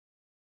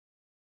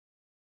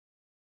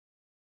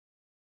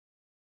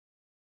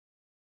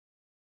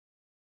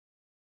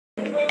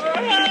Hi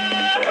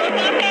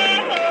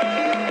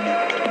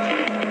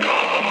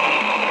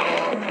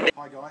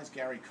guys,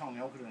 Gary Kong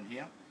Elkerton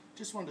here.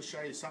 Just wanted to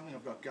show you something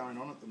I've got going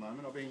on at the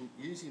moment. I've been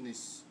using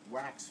this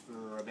wax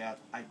for about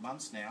 8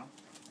 months now,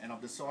 and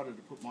I've decided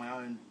to put my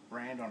own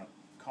brand on it,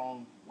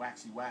 Kong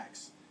Waxy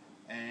Wax.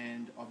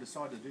 And I've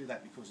decided to do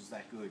that because it's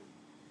that good.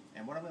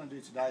 And what I'm going to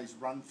do today is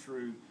run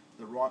through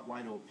the right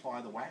way to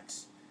apply the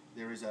wax.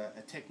 There is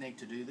a technique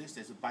to do this.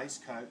 There's a base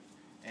coat,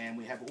 and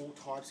we have all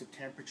types of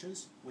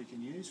temperatures we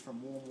can use,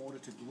 from warm water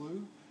to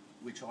glue,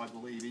 which I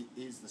believe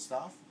is the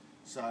stuff.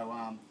 So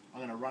I'm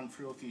going to run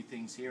through a few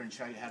things here and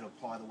show you how to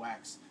apply the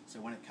wax.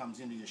 So when it comes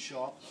into your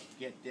shop,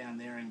 get down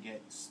there and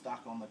get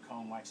stuck on the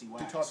Kong Waxy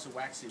Wax. Two types of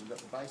wax here. We've got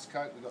the base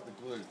coat, we've got the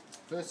glue.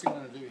 First thing I'm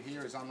going to do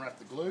here is unwrap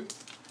the glue.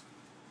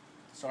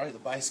 Sorry, the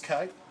base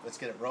coat. Let's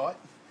get it right.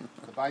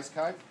 The base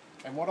coat.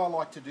 And what I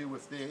like to do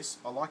with this,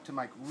 I like to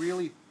make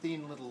really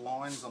thin little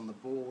lines on the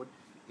board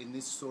in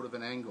this sort of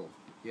an angle.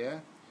 Yeah?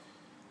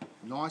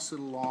 Nice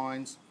little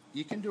lines.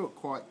 You can do it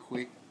quite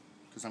quick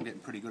because I'm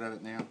getting pretty good at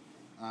it now.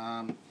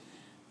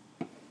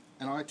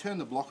 And I turn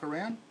the block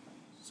around,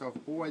 so I've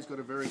always got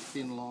a very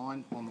thin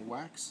line on the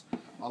wax.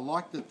 I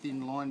like the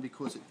thin line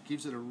because it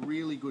gives it a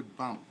really good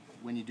bump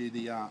when you do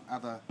the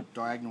other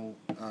diagonal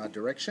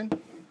direction.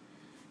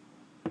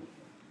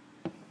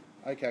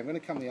 Okay, I'm going to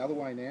come the other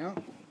way now.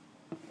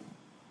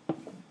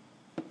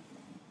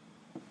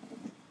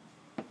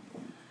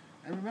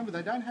 And remember,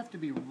 they don't have to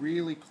be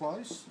really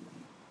close.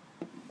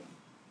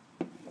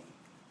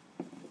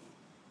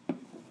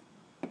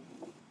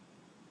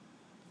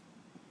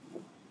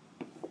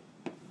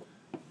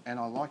 And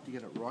I like to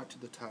get it right to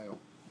the tail.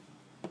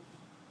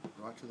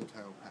 Right to the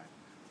tail pack.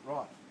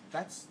 Right,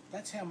 that's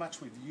how much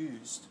we've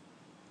used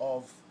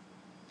of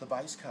the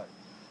base coat.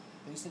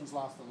 These things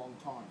last a long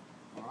time.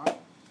 Alright?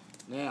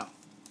 Now,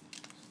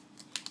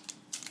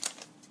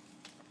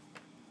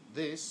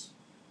 this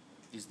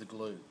is the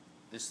glue.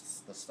 This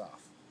is the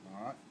stuff.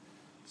 Alright?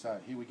 So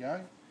here we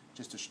go.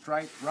 Just a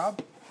straight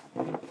rub.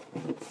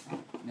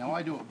 Now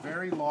I do it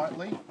very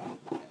lightly,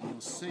 and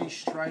you'll see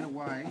straight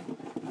away,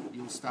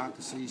 you'll start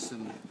to see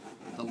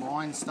the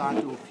lines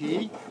start to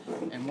appear.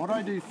 And what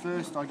I do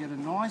first, I get a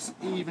nice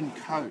even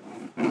coat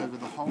over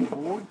the whole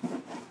board.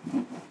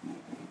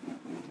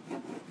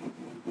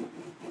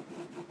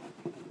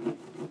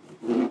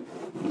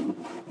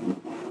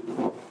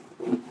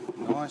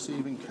 Nice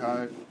even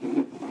coat.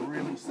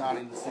 Really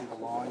starting to see the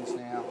lines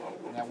now.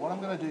 Now what I'm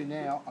going to do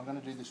now, I'm going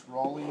to do this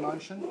rolling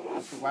motion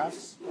with the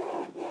wax.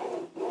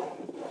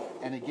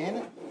 And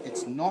again,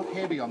 it's not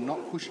heavy. I'm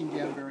not pushing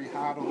down very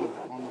hard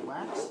on the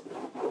wax.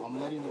 I'm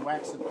letting the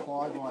wax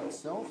apply by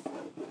itself.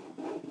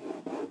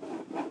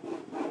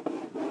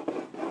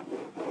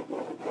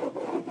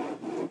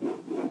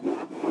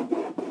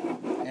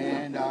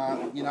 And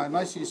you know,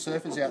 most of you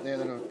surfers out there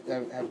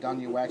that have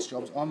done your wax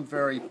jobs, I'm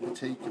very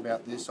petite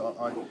about this.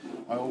 I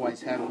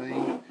always have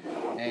been.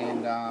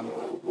 And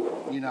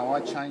you know,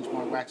 I change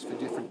my wax for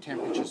different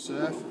temperature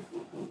surf.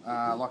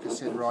 Like I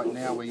said, right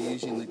now we're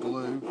using the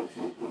glue,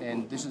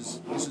 and this is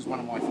one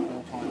of my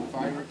all-time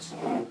favourites.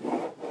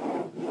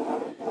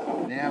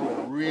 Now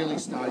we're really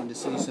starting to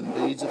see some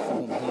beads of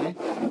form here.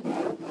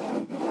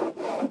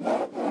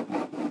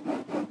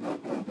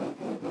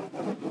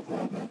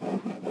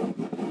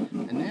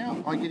 And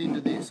now I get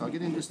into this. I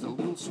get into just a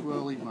little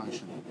swirly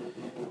motion.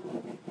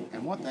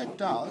 And what that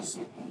does,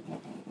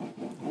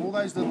 all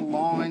those little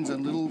lines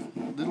and little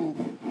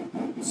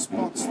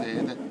spots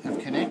there that have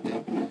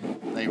connected,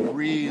 they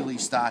really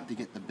start to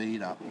get the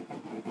bead up.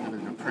 A bit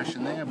of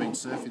depression there. I've been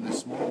surfing the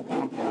small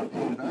pump out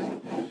here today.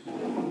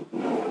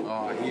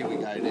 Oh, here we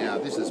go now.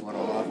 This is what I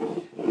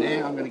love.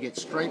 Now I'm going to get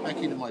straight back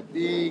into my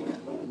big,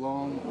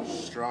 long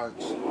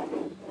strokes.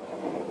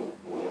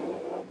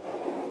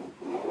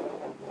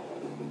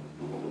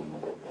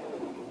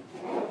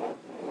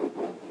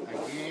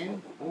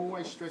 Again,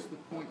 always stress the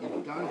point,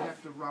 you don't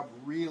have to rub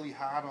really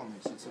hard on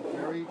this. It's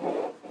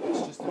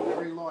just a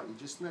very light. You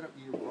just let it,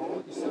 you roll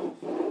it yourself.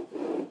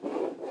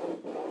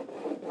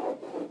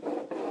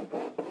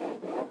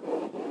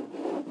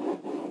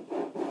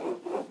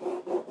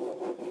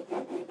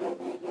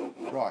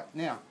 Right,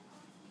 now,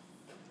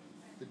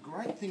 the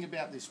great thing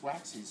about this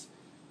wax is,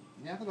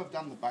 now that I've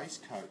done the base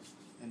coat,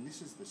 and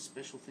this is the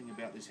special thing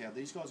about this, how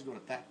these guys have got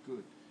it that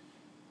good,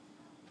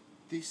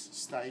 this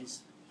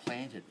stays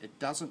planted. It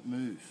doesn't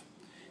move.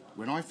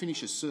 When I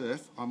finish a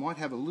surf, I might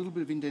have a little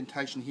bit of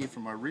indentation here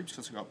from my ribs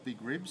because I've got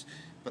big ribs,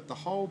 but the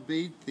whole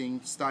bead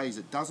thing stays.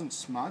 It doesn't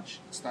smudge,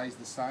 it stays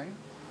the same.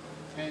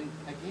 And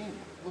again,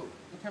 look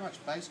how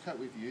much base coat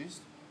we've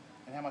used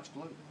and how much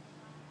glue.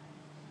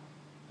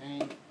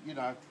 And, you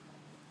know,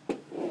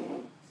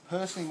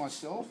 personally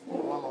myself, I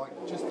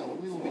like just a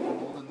little bit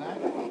more than that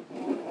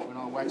when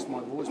I wax my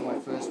boards, my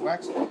first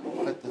wax.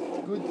 But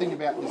the good thing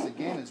about this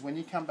again is when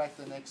you come back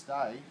the next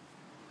day,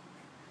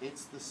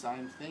 it's the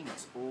same thing,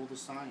 it's all the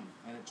same,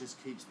 and it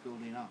just keeps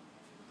building up.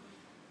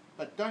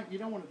 But you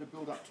don't want it to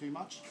build up too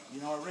much.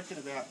 You know, I reckon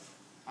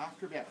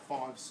after about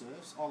 5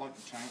 surfs, I like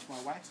to change my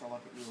wax. I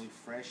like it really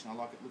fresh, and I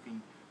like it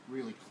looking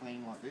really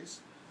clean like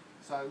this.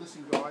 So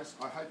listen guys,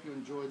 I hope you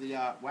enjoy the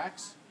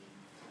wax.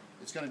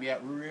 It's going to be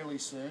out really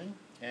soon,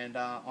 and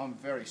I'm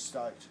very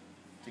stoked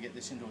to get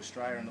this into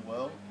Australia and the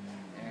world,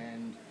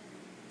 and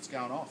it's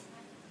going off.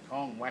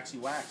 Kong Waxy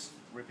Wax,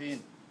 rip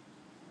in.